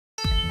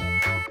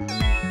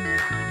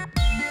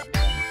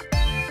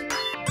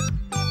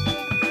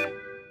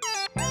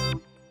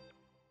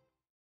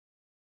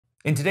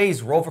In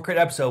today's Roll for Crit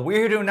episode, we're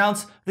here to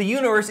announce the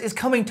universe is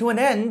coming to an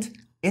end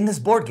in this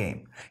board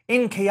game.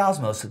 In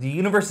Chaosmos, the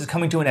universe is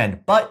coming to an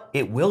end, but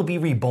it will be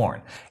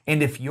reborn.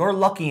 And if you're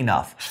lucky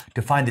enough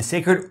to find the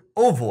sacred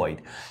Ovoid,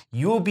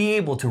 you will be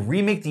able to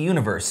remake the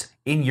universe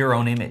in your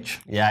own image.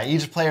 Yeah,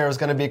 each player is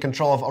going to be in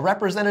control of a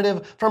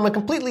representative from a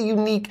completely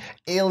unique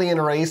alien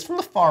race from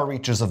the far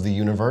reaches of the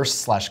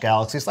universe /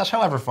 galaxy /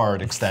 however far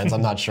it extends.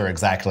 I'm not sure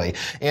exactly.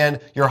 And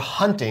you're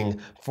hunting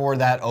for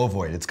that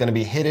Ovoid. It's going to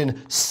be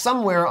hidden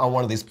somewhere on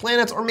one of these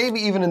planets, or maybe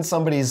even in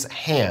somebody's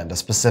hand, a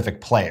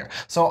specific player.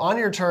 So on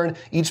your turn,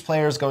 each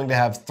player is going to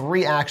have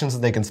 3 actions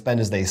that they can spend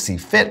as they see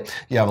fit.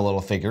 You have a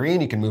little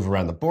figurine, you can move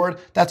around the board.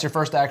 That's your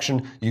first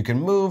action. You can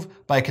move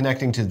by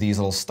connecting to these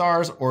little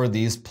stars or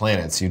these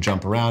planets. You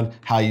jump around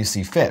how you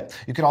see fit.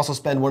 You could also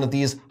spend one of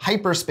these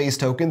hyperspace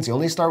tokens. You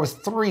only start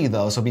with 3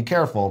 though, so be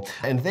careful.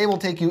 And they will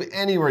take you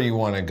anywhere you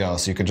want to go.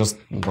 So you could just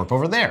warp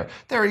over there.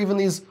 There are even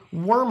these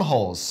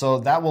wormholes, so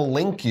that will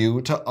link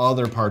you to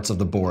other parts of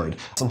the board.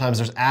 Sometimes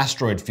there's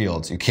asteroid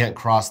fields. You can't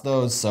cross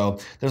those, so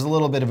there's a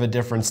little bit of a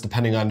difference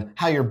depending on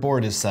how your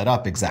board is set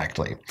up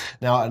exactly.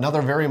 Now,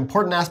 another very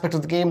important aspect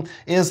of the game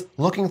is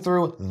looking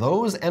through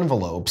those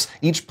envelopes.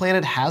 Each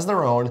planet has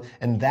their own,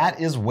 and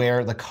that is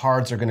where the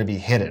cards are going to be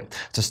hidden.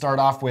 To start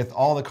off with,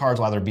 all the cards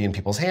will either be in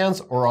people's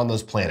hands or on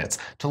those planets.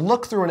 To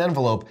look through an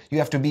envelope, you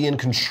have to be in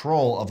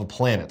control of a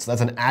planet. So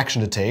that's an action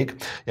to take.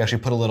 You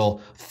actually put a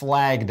little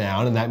flag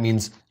down, and that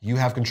means you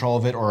have control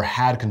of it or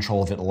had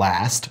control of it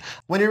last.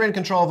 When you're in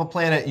control of a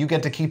planet, you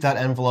get to keep that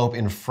envelope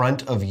in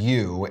front of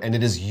you, and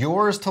it is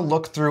yours to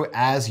look through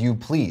as you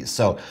please.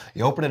 So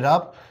you open it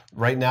up.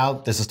 Right now,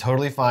 this is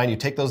totally fine. You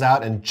take those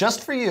out, and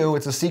just for you,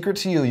 it's a secret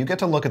to you, you get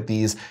to look at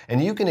these,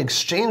 and you can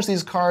exchange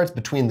these cards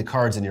between the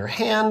cards in your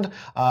hand,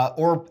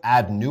 or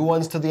add new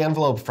ones to the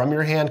envelope from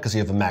your hand, because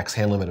you have a max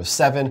hand limit of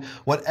 7,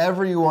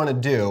 whatever you want to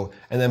do,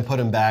 and then put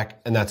them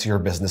back, and that's your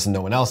business and no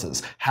one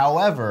else's.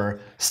 However,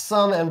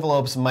 some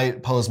envelopes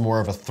might pose more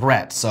of a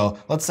threat. So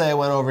let's say I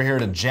went over here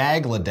to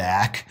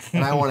Jagladak,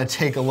 and I want to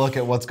take a look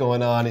at what's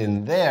going on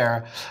in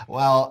there.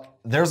 Well,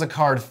 there's a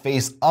card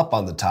face up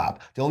on the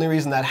top. The only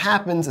reason that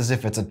happens is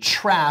if it's a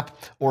trap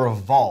or a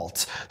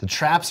vault. The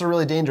traps are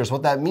really dangerous.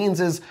 What that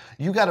means is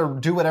you got to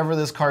do whatever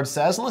this card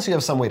says, unless you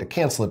have some way to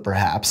cancel it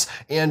perhaps,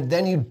 and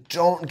then you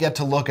don't get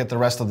to look at the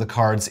rest of the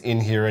cards in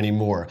here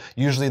anymore.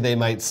 Usually they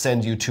might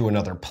send you to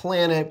another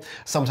planet.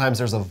 Sometimes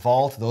there's a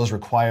vault. Those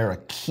require a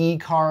key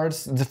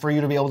cards for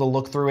you to be able to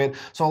look through it.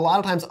 So a lot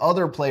of times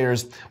other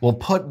players will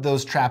put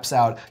those traps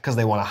out because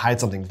they want to hide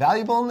something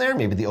valuable in there,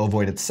 maybe the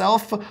Ovoid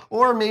itself,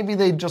 or maybe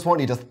they just want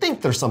you to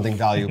think there's something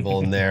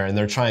valuable in there and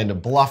they're trying to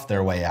bluff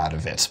their way out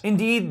of it.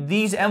 Indeed,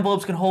 these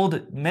envelopes can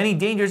hold many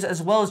dangers as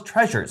well as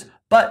treasures,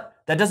 but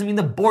that doesn't mean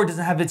the board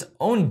doesn't have its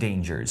own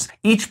dangers.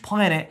 Each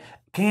planet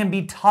can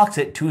be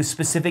toxic to a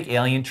specific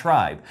alien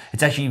tribe.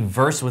 It's actually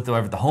versed with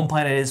whatever the home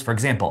planet is. For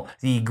example,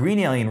 the green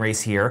alien race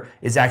here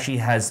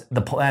has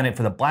the planet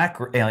for the black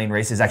alien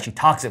race is actually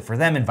toxic for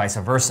them and vice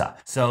versa.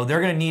 So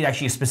they're going to need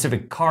actually a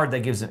specific card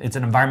that gives them, it's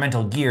an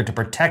environmental gear to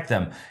protect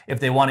them if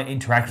they want to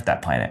interact with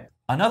that planet.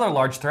 Another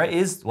large threat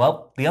is,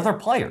 well, the other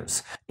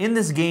players. In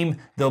this game,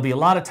 there'll be a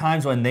lot of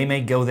times when they may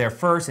go there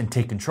first and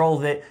take control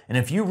of it. And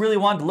if you really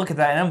want to look at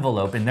that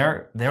envelope and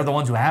they're the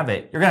ones who have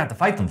it, you're gonna have to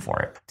fight them for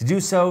it. To do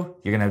so,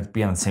 you're gonna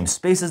be on the same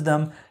space as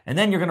them, and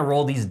then you're gonna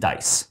roll these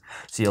dice.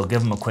 So you'll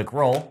give them a quick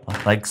roll,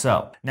 like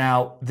so.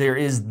 Now, there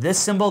is this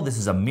symbol, this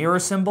is a mirror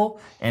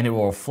symbol, and it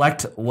will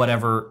reflect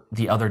whatever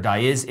the other die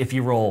is. If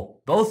you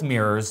roll both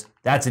mirrors,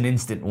 that's an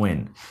instant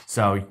win.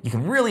 So you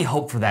can really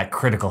hope for that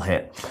critical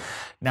hit.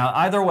 Now,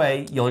 either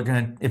way,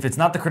 if it's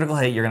not the critical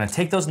hit, you're gonna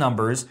take those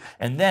numbers,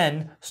 and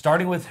then,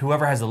 starting with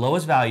whoever has the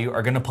lowest value,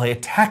 are gonna play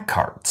attack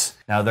cards.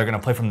 Now, they're gonna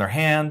play from their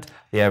hand,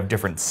 they have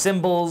different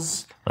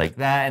symbols, like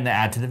that, and they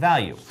add to the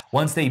value.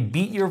 Once they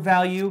beat your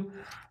value,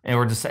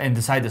 and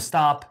decide to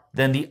stop,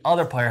 then the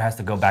other player has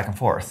to go back and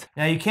forth.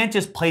 Now, you can't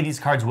just play these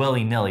cards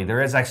willy-nilly.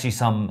 There is actually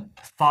some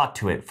thought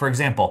to it. For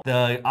example,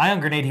 the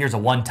ion grenade here is a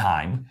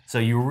one-time, so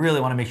you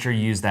really want to make sure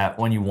you use that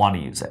when you want to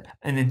use it.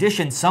 In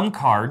addition, some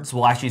cards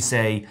will actually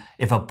say,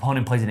 if an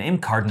opponent plays an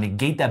imp card,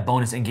 negate that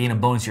bonus and gain a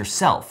bonus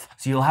yourself.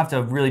 So you'll have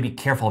to really be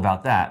careful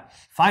about that.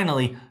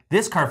 Finally,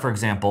 this card, for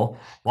example,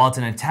 while it's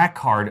an attack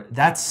card,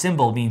 that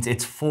symbol means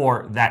it's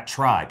for that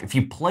tribe. If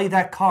you play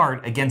that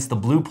card against the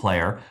blue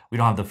player, we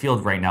don't have the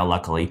field right now,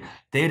 luckily,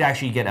 they'd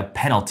actually get a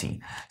penalty.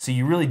 So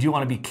you really do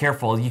want to be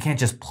careful. You can't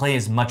just play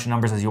as much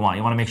numbers as you want.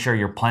 You want to make sure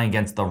you're playing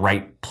against the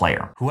right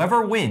player.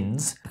 Whoever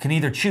wins can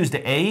either choose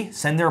to A,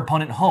 send their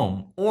opponent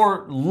home,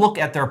 or look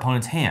at their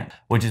opponent's hand,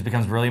 which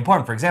becomes really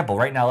important. For example,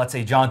 right now, let's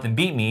say Jonathan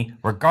beat me,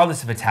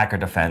 regardless of attack or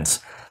defense.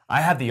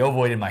 I have the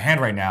Ovoid in my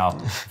hand right now.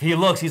 If he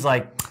looks, he's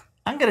like,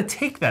 I'm gonna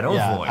take that Ovoid.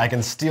 Yeah, I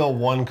can steal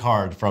one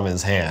card from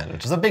his hand,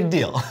 which is a big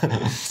deal.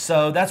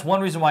 So that's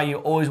one reason why you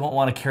always won't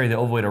want to carry the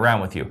Ovoid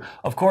around with you.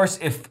 Of course,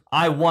 if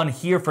I won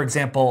here, for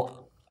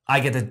example, I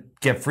get to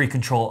get free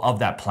control of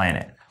that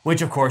planet,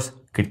 which of course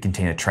could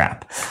contain a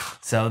trap.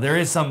 So there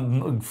is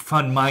some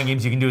fun mind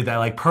games you can do with that,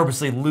 like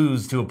purposely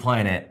lose to a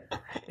planet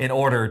in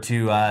order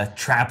to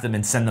trap them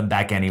and send them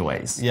back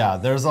anyways. Yeah,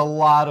 there's a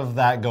lot of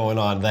that going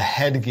on. The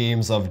head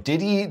games of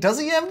does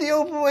he have the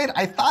Ovoid?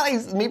 I thought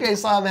maybe I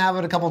saw him have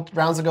it a couple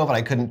rounds ago, but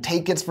I couldn't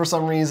take it for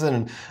some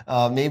reason.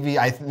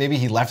 Maybe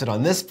he left it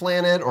on this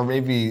planet, or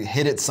maybe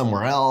hid it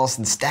somewhere else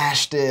and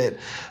stashed it.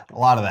 A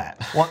lot of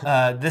that.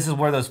 Well, this is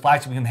where those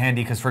flags become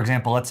handy because, for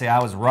example, let's say I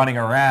was running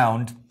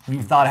around.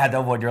 You thought I had the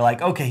Ovoid, you're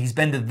like, okay, he's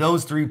been to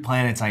those 3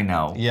 planets I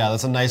know. Yeah,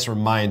 that's a nice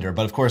reminder.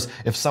 But of course,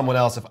 if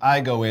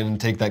I go in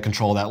and take that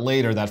control of that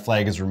later, that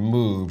flag is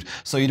removed.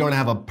 So you don't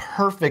have a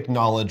perfect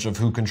knowledge of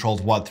who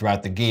controls what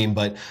throughout the game,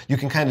 but you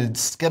can kind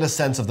of get a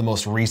sense of the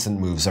most recent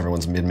moves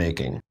everyone's been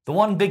making. The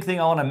one big thing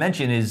I want to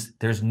mention is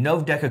there's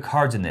no deck of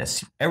cards in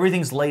this.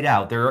 Everything's laid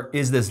out. There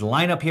is this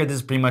lineup here. This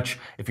is pretty much,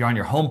 if you're on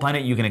your home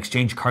planet, you can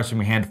exchange cards from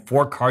your hand,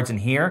 4 cards in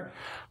here.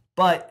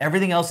 But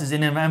everything else is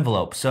in an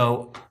envelope.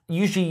 So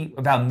usually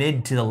about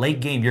mid to the late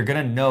game, you're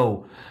going to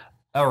know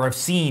or have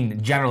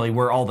seen generally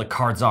where all the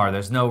cards are.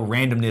 There's no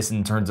randomness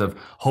in terms of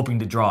hoping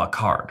to draw a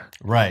card.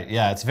 Right,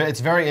 yeah, it's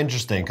very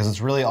interesting because it's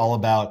really all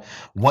about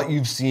what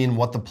you've seen,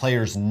 what the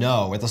players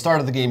know. At the start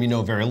of the game, you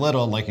know very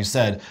little, and like you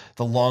said,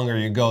 the longer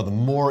you go, the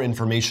more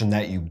information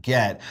that you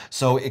get.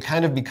 So it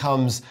kind of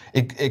becomes,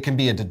 it can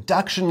be a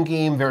deduction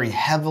game very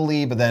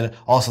heavily, but then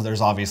also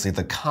there's obviously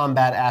the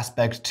combat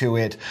aspect to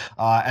it.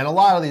 And a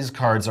lot of these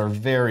cards are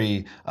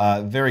very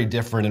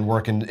different and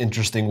work in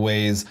interesting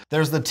ways.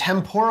 There's the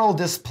temporal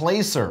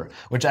displacement,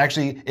 which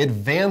actually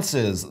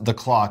advances the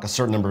clock a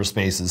certain number of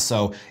spaces.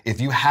 So if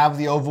you have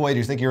the Ovoid,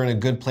 you think you're in a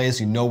good place,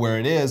 you know where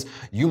it is,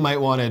 you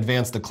might want to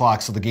advance the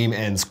clock so the game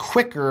ends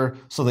quicker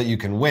so that you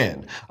can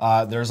win.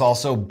 There's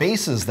also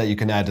bases that you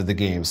can add to the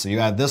game. So you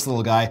add this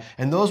little guy,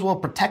 and those will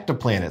protect a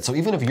planet. So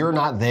even if you're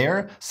not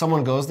there,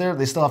 someone goes there,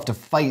 they still have to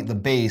fight the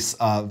base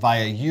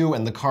via you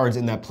and the cards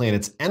in that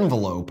planet's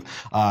envelope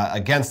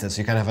against it. So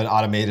you kind of have an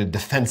automated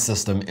defense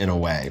system in a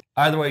way.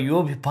 Either way, you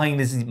will be playing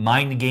these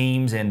mind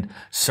games and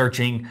searching.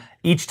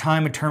 Each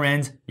time a turn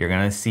ends, you're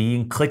going to see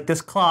and click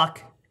this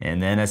clock,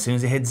 and then as soon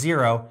as it hits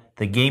 0,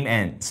 the game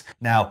ends.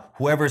 Now,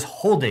 whoever's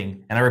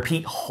holding, and I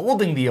repeat,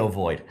 holding the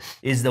Ovoid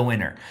is the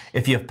winner.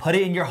 If you put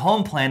it in your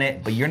home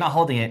planet, but you're not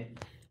holding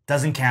it,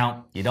 doesn't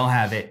count, you don't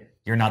have it,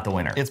 you're not the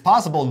winner. It's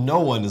possible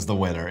no one is the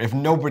winner. If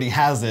nobody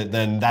has it,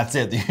 then that's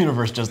it. The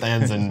universe just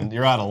ends and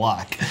you're out of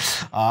luck.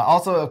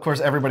 Also, of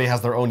course, everybody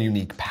has their own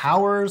unique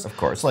powers. Of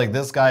course. Like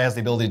this guy has the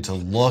ability to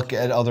look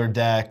at other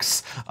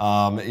decks.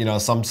 Some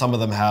of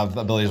them have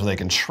abilities where they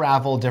can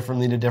travel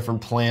differently to different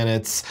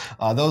planets.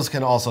 Those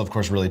can also, of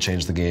course, really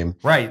change the game.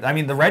 Right. I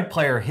mean, the red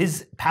player,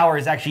 his power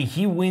is actually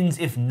he wins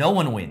if no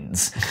one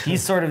wins.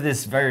 He's sort of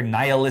this very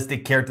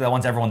nihilistic character that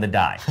wants everyone to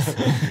die.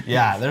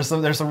 Yeah, there's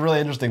some really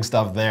interesting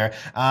stuff there.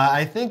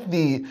 I think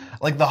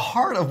the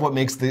heart of what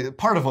makes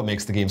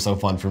the game so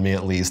fun for me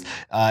at least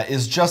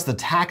is just the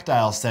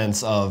tactile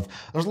sense of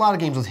there's a lot of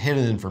games with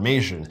hidden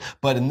information,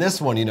 but in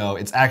this one,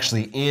 it's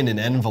actually in an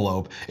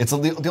envelope. It's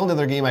the only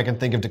other game I can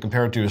think of to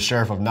compare it to is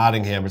Sheriff of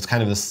Nottingham. It's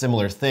kind of a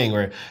similar thing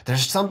where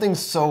there's something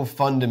so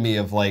fun to me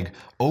of like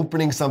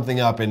opening something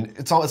up, and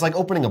it's like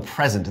opening a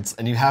present.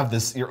 And you have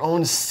your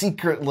own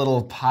secret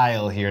little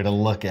pile here to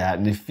look at,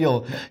 and you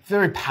feel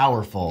very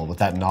powerful with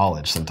that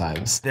knowledge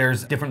sometimes.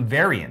 There's different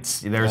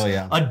variants. There's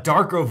a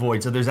dark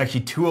Ovoid, so there's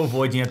actually 2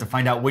 Ovoids, and you have to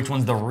find out which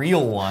one's the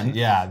real one.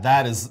 Yeah,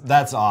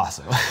 that's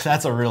awesome.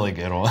 That's a really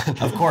good one.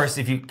 Of course,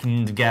 if you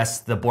can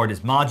guess, the board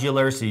is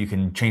modular, so you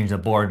can change the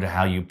board to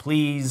how you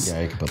please.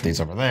 Yeah, you can put these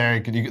over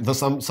there.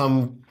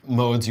 Some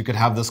modes you could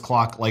have this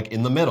clock like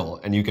in the middle,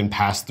 and you can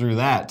pass through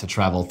that to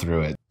travel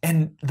through it.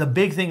 And the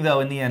big thing, though,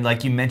 in the end,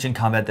 like you mentioned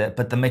combat,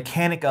 but the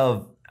mechanic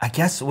of, I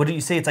guess, what do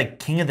you say? It's like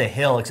King of the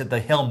Hill, except the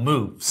hill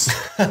moves.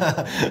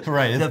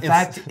 Right. The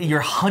fact you're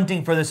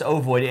hunting for this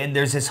Ovoid, and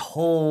there's this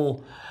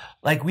whole,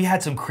 like we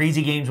had some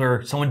crazy games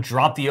where someone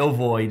dropped the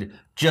Ovoid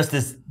just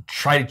to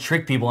try to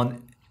trick people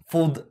and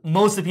fooled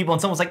most of the people,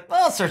 and someone was like,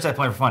 "Oh, search that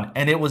point for fun,"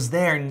 and it was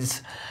there,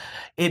 and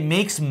it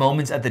makes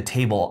moments at the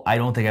table I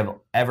don't think I've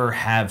ever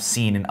have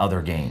seen in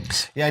other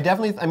games. Yeah,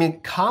 I mean,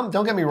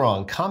 don't get me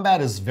wrong,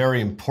 combat is very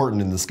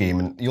important in this game,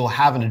 and you'll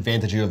have an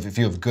advantage if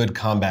you have good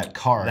combat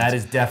cards. That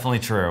is definitely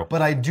true.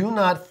 But I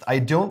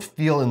don't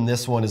feel in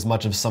this one as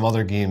much of some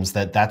other games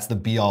that's the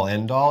be-all,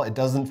 end-all. It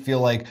doesn't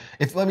feel like,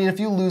 if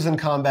you lose in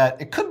combat,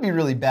 it could be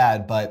really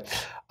bad, but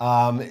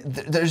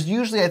there's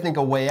usually, I think,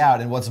 a way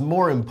out, and what's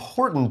more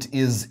important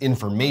is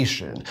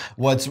information.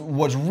 What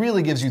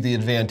really gives you the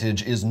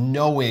advantage is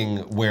knowing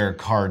where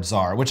cards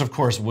are, which of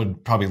course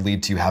would probably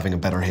lead to you having a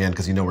better hand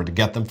because you know where to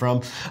get them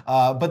from.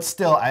 But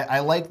still,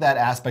 I like that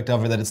aspect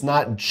of it, that it's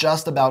not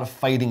just about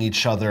fighting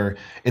each other,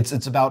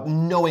 it's about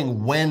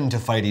knowing when to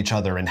fight each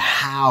other and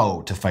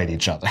how to fight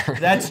each other.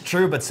 That's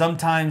true, but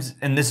sometimes,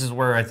 and this is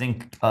where I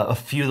think a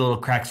few little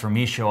cracks for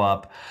me show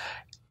up,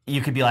 you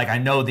could be like, I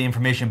know the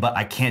information, but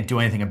I can't do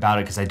anything about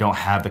it because I don't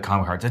have the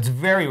common cards. It's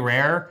very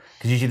rare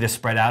because usually they're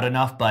spread out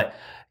enough, but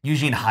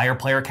Usually in higher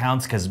player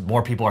counts, because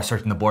more people are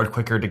searching the board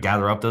quicker to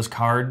gather up those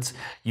cards,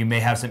 you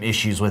may have some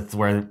issues with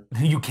where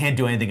you can't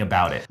do anything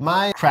about it.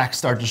 My cracks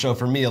start to show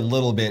for me a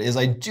little bit is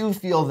I do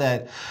feel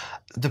that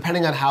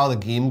depending on how the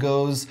game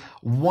goes,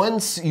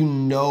 once you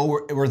know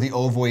where the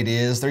ovoid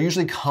is, there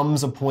usually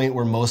comes a point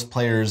where most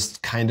players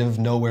kind of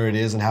know where it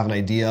is and have an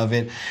idea of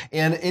it.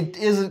 And it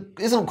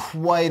isn't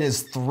quite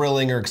as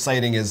thrilling or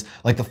exciting as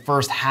like the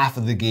first half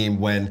of the game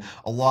when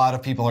a lot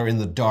of people are in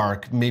the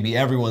dark. Maybe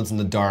everyone's in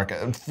the dark.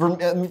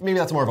 Maybe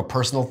that's more of a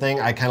personal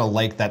thing. I kind of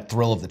like that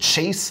thrill of the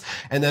chase.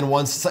 And then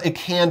once it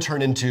can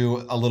turn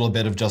into a little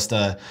bit of just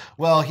a,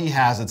 well, he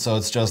has it, so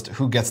it's just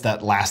who gets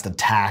that last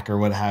attack or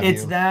what have you.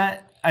 It's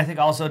that. I think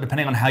also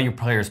depending on how your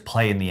players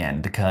play in the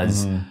end,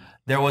 because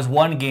there was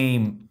one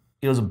game,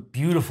 it was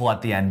beautiful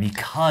at the end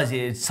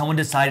because someone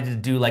decided to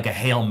do like a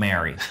Hail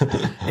Mary.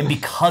 And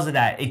because of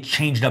that, it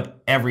changed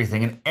up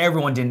everything and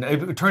everyone didn't,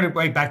 it turned it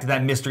right back to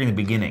that mystery in the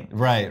beginning.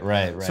 Right.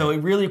 So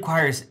it really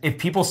requires, if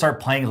people start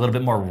playing a little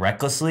bit more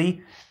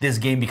recklessly, this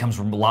game becomes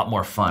a lot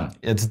more fun.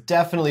 It's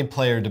definitely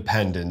player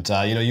dependent.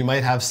 You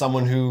might have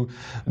someone who,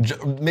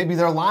 maybe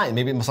they're lying.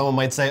 Maybe someone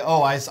might say,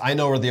 oh, I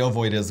know where the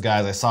ovoid is,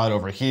 guys. I saw it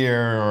over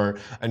here,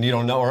 and you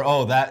don't know, or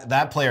oh,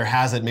 that player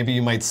has it. Maybe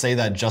you might say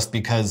that just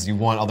because you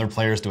want other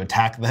players to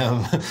attack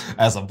them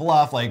as a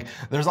bluff. Like,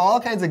 there's all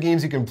kinds of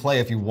games you can play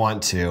if you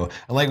want to.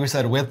 And like we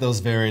said, with those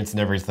variants and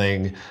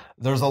everything,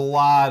 there's a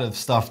lot of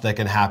stuff that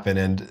can happen,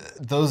 and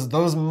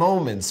those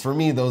moments, for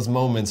me, those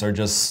moments are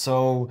just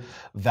so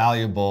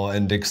valuable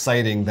and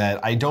exciting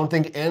that I don't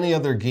think any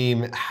other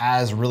game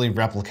has really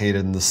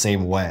replicated in the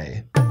same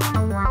way.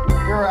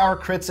 Here are our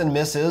crits and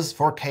misses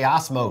for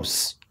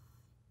Chaosmos.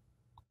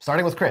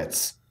 Starting with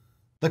crits.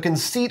 The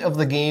conceit of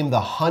the game,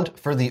 the hunt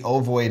for the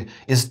ovoid,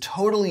 is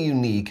totally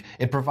unique.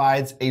 It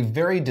provides a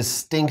very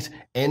distinct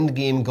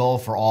endgame goal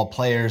for all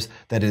players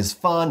that is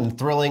fun and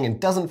thrilling and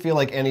doesn't feel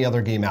like any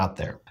other game out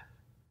there.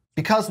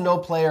 Because no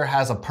player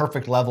has a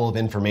perfect level of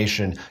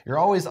information, you're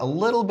always a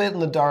little bit in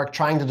the dark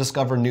trying to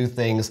discover new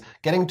things.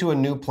 Getting to a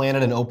new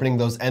planet and opening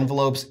those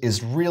envelopes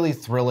is really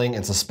thrilling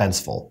and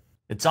suspenseful.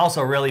 It's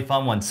also really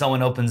fun when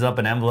someone opens up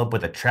an envelope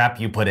with a trap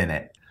you put in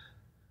it.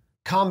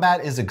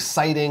 Combat is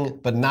exciting,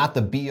 but not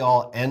the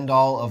be-all,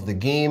 end-all of the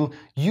game.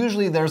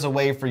 Usually there's a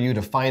way for you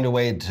to find a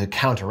way to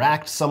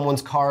counteract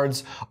someone's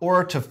cards,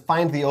 or to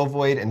find the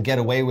ovoid and get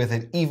away with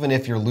it even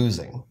if you're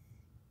losing.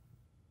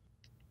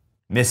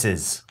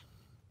 Misses.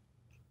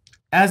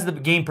 As the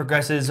game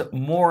progresses,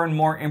 more and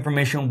more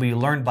information will be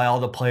learned by all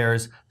the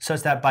players,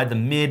 such that by the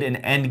mid and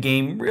end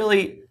game,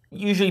 really,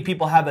 usually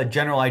people have a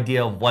general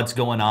idea of what's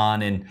going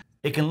on, and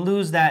it can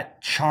lose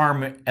that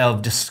charm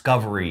of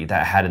discovery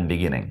that it had in the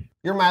beginning.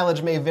 Your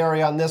mileage may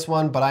vary on this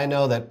one, but I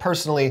know that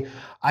personally,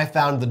 I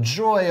found the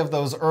joy of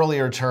those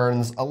earlier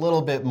turns a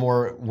little bit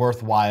more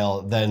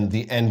worthwhile than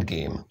the end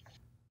game.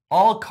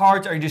 All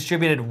cards are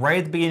distributed right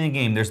at the beginning of the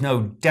game. There's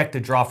no deck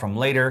to draw from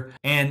later.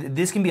 And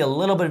this can be a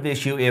little bit of an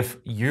issue if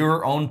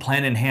your own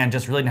plan in hand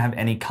just really didn't have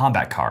any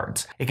combat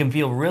cards. It can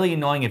feel really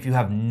annoying if you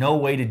have no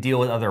way to deal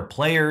with other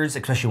players,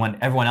 especially when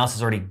everyone else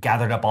has already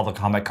gathered up all the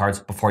combat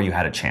cards before you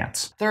had a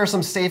chance. There are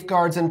some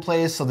safeguards in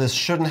place, so this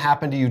shouldn't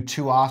happen to you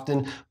too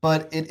often,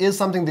 but it is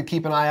something to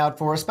keep an eye out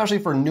for, especially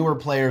for newer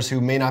players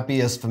who may not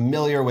be as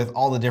familiar with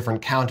all the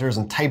different counters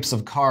and types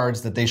of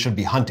cards that they should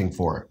be hunting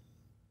for.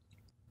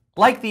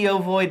 Like the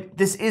Ovoid,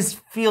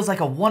 this feels like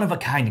a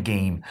one-of-a-kind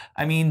game.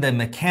 I mean, the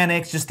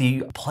mechanics, just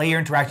the player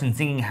interaction,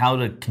 thinking how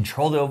to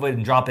control the Ovoid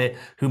and drop it,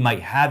 who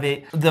might have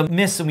it. The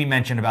miss that we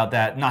mentioned about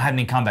that, not having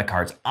any combat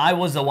cards. I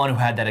was the one who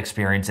had that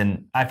experience,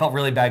 and I felt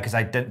really bad because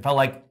I felt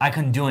like I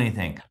couldn't do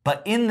anything.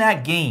 But in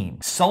that game,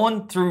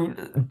 someone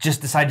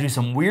just decided to do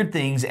some weird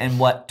things, and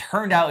what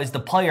turned out is the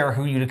player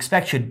who you'd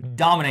expect should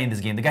dominate this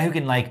game. The guy who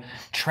can like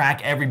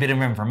track every bit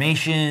of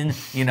information,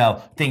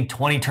 think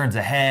 20 turns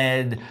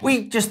ahead.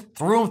 We just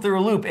threw him through a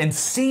loop, and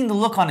seeing the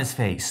look on his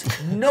face,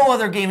 no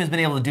other game has been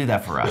able to do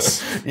that for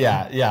us.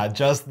 Yeah,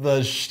 just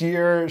the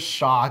sheer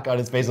shock on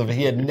his face of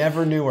he had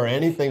never knew where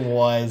anything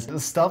was.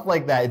 Stuff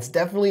like that. It's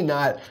definitely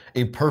not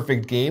a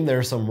perfect game. There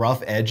are some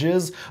rough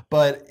edges,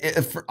 but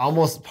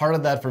almost part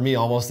of that for me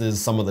almost is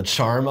some of the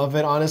charm of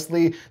it,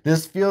 honestly.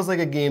 This feels like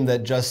a game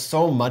that just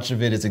so much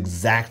of it is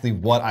exactly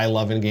what I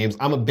love in games.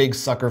 I'm a big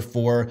sucker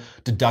for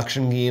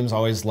deduction games. I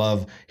always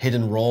love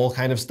hidden roll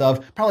kind of stuff.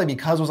 Probably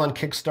because it was on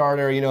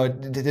Kickstarter,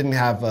 it didn't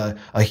have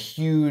a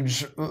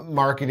huge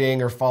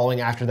marketing or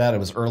following after that. It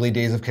was early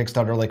days of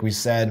Kickstarter, like we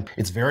said.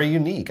 It's very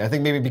unique. I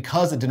think maybe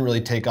because it didn't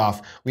really take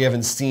off, we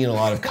haven't seen a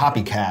lot of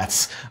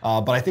copycats,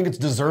 but I think it's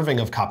deserving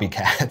of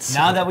copycats.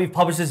 Now that we've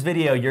published this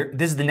video,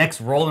 this is the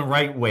next roll and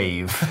write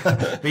wave,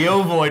 the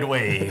Ovoid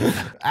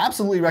wave.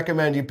 Absolutely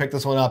recommend you pick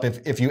this one up.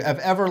 If you have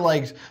ever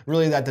liked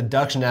really that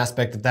deduction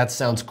aspect, if that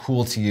sounds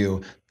cool to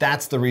you,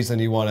 that's the reason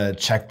you want to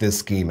check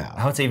this game out.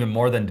 I would say even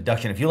more than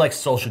deduction. If you like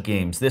social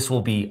games, this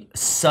will be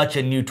such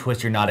a new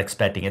twist you're not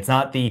expecting. It's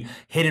not the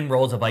hidden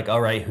roles of like,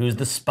 all right, who's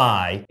the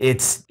spy?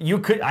 It's,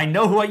 I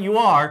know what you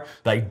are,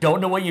 but I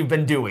don't know what you've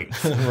been doing.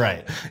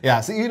 Right.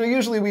 Yeah. So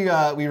usually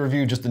we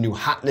review just the new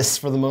hotness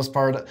for the most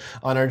part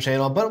on our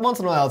channel, but once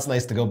in a while it's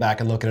nice to go back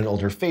and look at an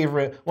older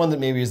favorite, one that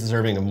maybe is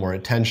deserving of more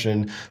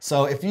attention.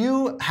 So if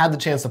you had the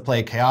chance to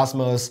play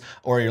Chaosmos,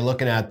 or you're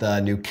looking at the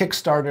new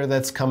Kickstarter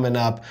that's coming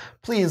up,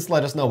 please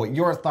let us know what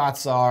your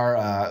thoughts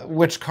are,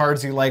 which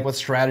cards you like, what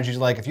strategies you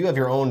like. If you have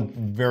your own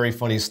very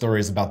funny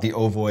stories about the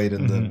Ovoid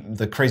and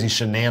the crazy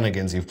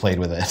shenanigans you've played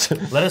with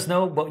it. Let us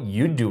know what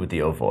you'd do with the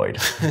Ovoid.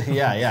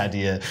 Yeah. Do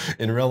you,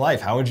 in real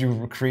life, how would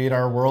you create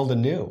our world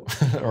anew?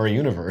 Or a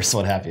universe,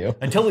 what have you?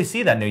 Until we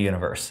see that new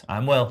universe,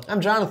 I'm Will.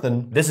 I'm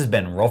Jonathan. This has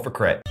been Roll for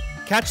Crit.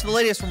 Catch the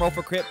latest from Roll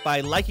for Crit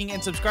by liking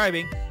and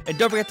subscribing, and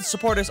don't forget to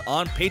support us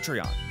on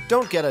Patreon.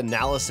 Don't get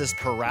analysis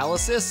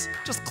paralysis.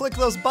 Just click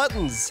those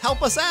buttons.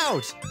 Help us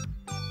out.